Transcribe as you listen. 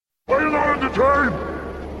entertained?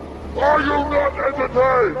 Are you not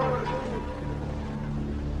entertained?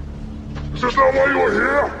 Is this not why you are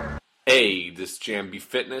here? Hey, this is Jambi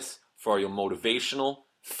Fitness for all your motivational,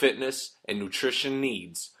 fitness, and nutrition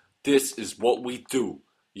needs. This is what we do.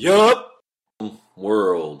 Yup!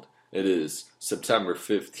 World. It is September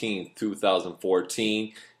 15th,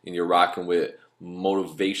 2014, and you're rocking with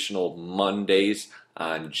Motivational Mondays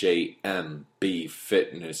on JMB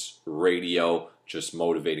Fitness Radio. Just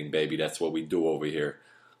motivating, baby. That's what we do over here.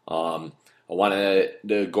 I wanted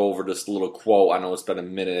to go over this little quote. I know it's been a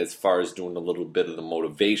minute as far as doing a little bit of the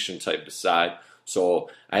motivation type of side. So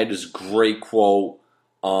I had this great quote.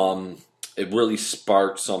 It really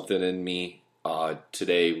sparked something in me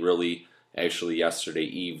today. Really, actually, yesterday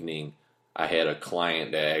evening, I had a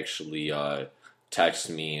client that actually texted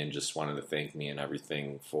me and just wanted to thank me and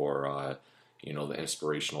everything for the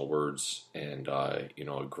inspirational words and a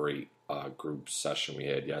great group session we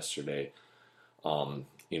had yesterday.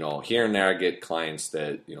 Here and there I get clients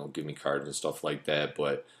that, give me cards and stuff like that,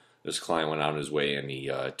 but this client went out of his way and he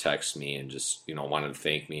texted me and just, wanted to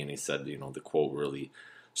thank me, and he said, the quote really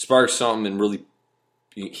sparked something and really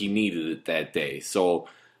he needed it that day. So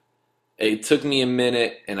it took me a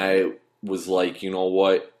minute and I was like, you know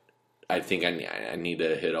what? I think I need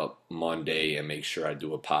to hit up Monday and make sure I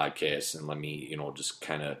do a podcast and let me, just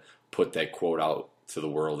kind of put that quote out to the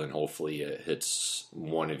world, and hopefully it hits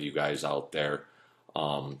one of you guys out there.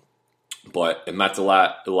 But it meant a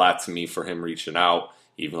lot to me for him reaching out.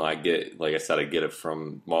 Even though I get it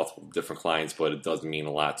from multiple different clients, but it does mean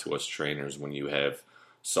a lot to us trainers when you have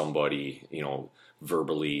somebody,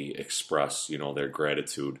 verbally express, their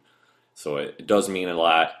gratitude. So it does mean a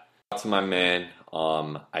lot to my man.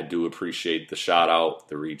 I do appreciate the shout out,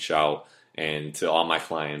 the reach out, and to all my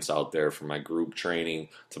clients out there, from my group training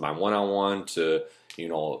to my one-on-one to,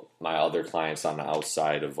 my other clients on the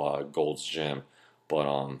outside of Gold's Gym. But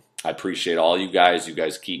I appreciate all you guys. You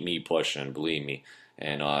guys keep me pushing, believe me.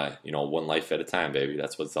 And, one life at a time, baby.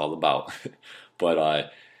 That's what it's all about.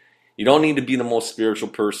 But you don't need to be the most spiritual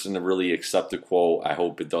person to really accept a quote. I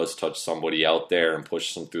hope it does touch somebody out there and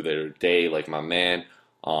push them through their day, like my man.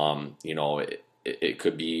 It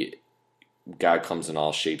could be God comes in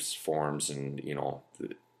all shapes, forms, and,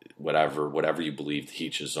 whatever you believe, to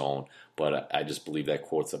each his own. But I just believe that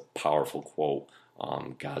quote's a powerful quote.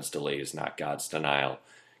 God's delay is not God's denial.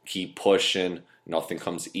 Keep pushing. Nothing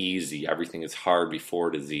comes easy. Everything is hard before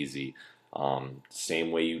it is easy.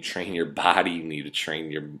 Same way you train your body, you need to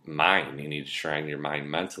train your mind. You need to train your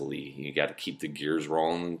mind mentally. You got to keep the gears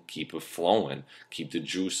rolling, keep it flowing, keep the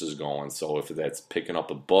juices going. So if that's picking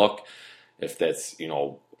up a book, if that's,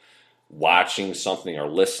 watching something or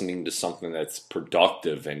listening to something that's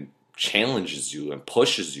productive and challenges you and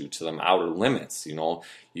pushes you to them outer limits,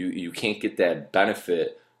 you can't get that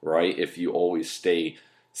benefit, right, if you always stay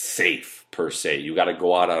safe, per se. You got to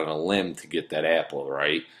go out on a limb to get that apple,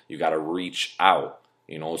 right? You got to reach out,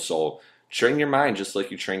 so train your mind just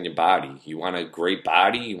like you train your body. You want a great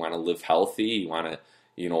body, you want to live healthy, you want to,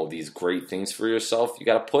 these great things for yourself, you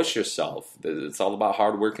got to push yourself. It's all about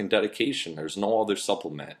hard work and dedication. There's no other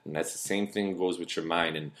supplement. And that's the same thing goes with your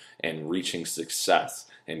mind and reaching success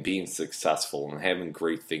and being successful and having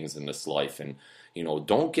great things in this life. And,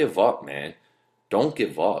 don't give up, man. Don't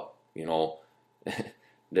give up,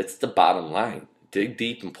 That's the bottom line. Dig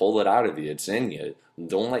deep and pull it out of you. It's in you.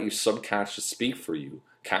 Don't let your subconscious speak for you.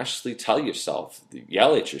 Consciously tell yourself,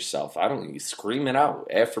 yell at yourself. Scream it out.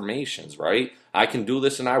 Affirmations, right? I can do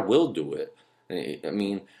this and I will do it. I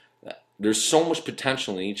mean, there's so much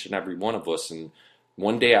potential in each and every one of us. And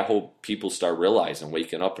one day I hope people start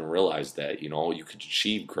waking up and realize that, you could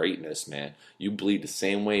achieve greatness, man. You bleed the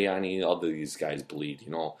same way any other of these guys bleed,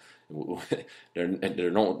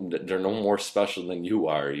 They're no more special than you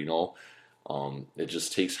are, It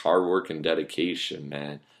just takes hard work and dedication,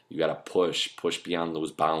 man. You got to push beyond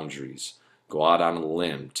those boundaries. Go out on a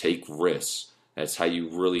limb, take risks. That's how you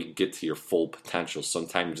really get to your full potential.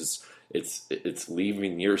 Sometimes it's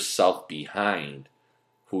leaving yourself behind,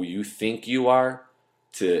 who you think you are,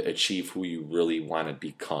 to achieve who you really want to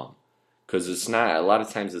become. Because a lot of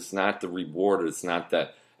times it's not the reward, it's not the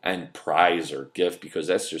end prize or gift, because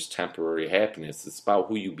that's just temporary happiness. It's about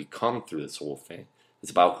who you become through this whole thing.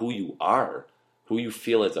 It's about who you are, who you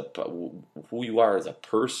feel who you are as a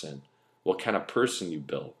person, what kind of person you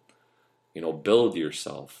build. Build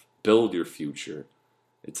yourself, build your future.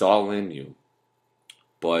 It's all in you.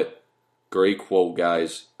 But great quote,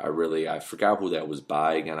 guys. I forgot who that was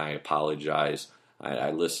by. Again, I apologize.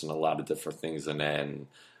 I listen to a lot of different things in that, and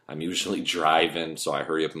I'm usually driving, so I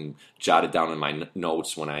hurry up and jot it down in my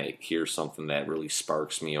notes when I hear something that really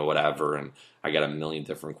sparks me or whatever. And I got a million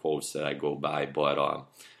different quotes that I go by, but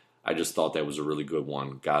I just thought that was a really good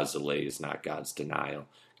one. God's delay is not God's denial.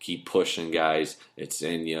 Keep pushing, guys. It's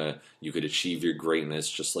in you. You could achieve your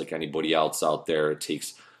greatness just like anybody else out there. It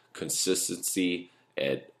takes consistency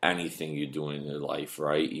at anything you do in your life,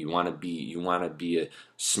 right? You want to be a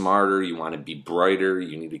smarter, you want to be brighter,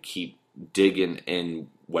 you need to keep digging in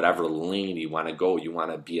whatever lane you want to go. You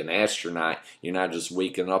want to be an astronaut. You're not just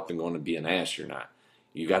waking up and going to be an astronaut.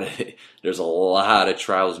 You got to there's a lot of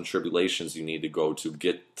trials and tribulations you need to go to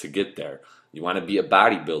get there. You want to be a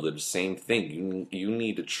bodybuilder, the same thing. You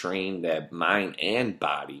need to train that mind and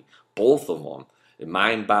body, both of them.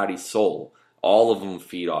 Mind, body, soul. All of them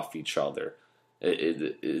feed off each other.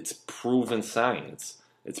 It's proven science.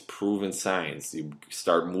 It's proven science. You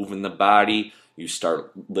start moving the body, you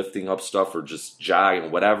start lifting up stuff or just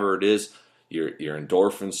jogging, whatever it is, your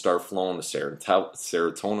endorphins start flowing, the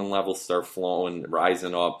serotonin levels start flowing,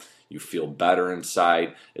 rising up. You feel better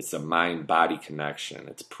inside. It's a mind-body connection.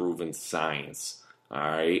 It's proven science. All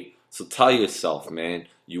right? So tell yourself, man,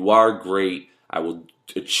 you are great. I will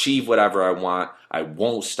achieve whatever I want. I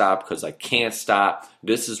won't stop because I can't stop.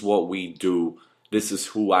 This is what we do. This is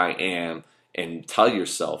who I am. And tell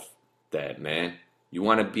yourself that, man. You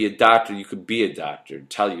want to be a doctor, you could be a doctor.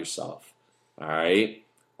 Tell yourself. All right?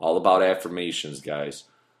 All about affirmations, guys.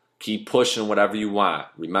 Keep pushing whatever you want.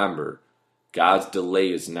 Remember, God's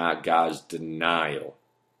delay is not God's denial.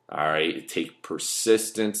 All right? It takes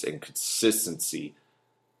persistence and consistency.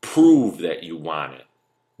 Prove that you want it.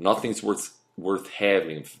 Nothing's worth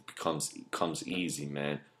having if it comes easy,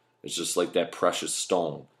 man. It's just like that precious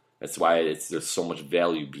stone. That's why there's so much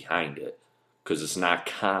value behind it. Because it's not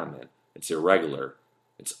common. It's irregular.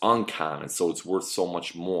 It's uncommon. So it's worth so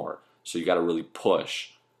much more. So you got to really push.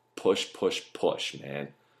 Push, push, push, man.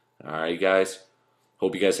 All right, guys?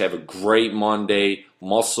 Hope you guys have a great Monday.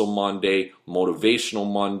 Muscle Monday.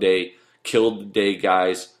 Motivational Monday. Kill the day,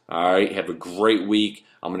 guys. All right? Have a great week.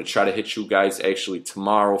 I'm going to try to hit you guys actually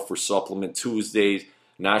tomorrow for Supplement Tuesdays.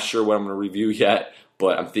 Not sure what I'm going to review yet,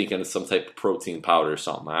 but I'm thinking of some type of protein powder or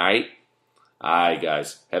something, all right? All right,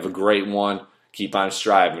 guys. Have a great one. Keep on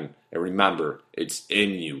striving. And remember, it's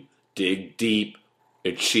in you. Dig deep,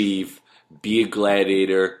 achieve, be a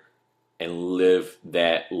gladiator, and live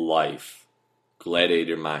that life.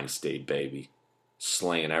 Gladiator mind state, baby.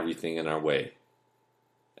 Slaying everything in our way.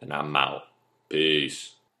 And I'm out.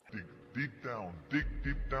 Peace. Dig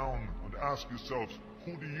deep down, and ask yourselves,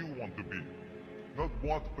 who do you want to be? Not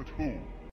what, but who.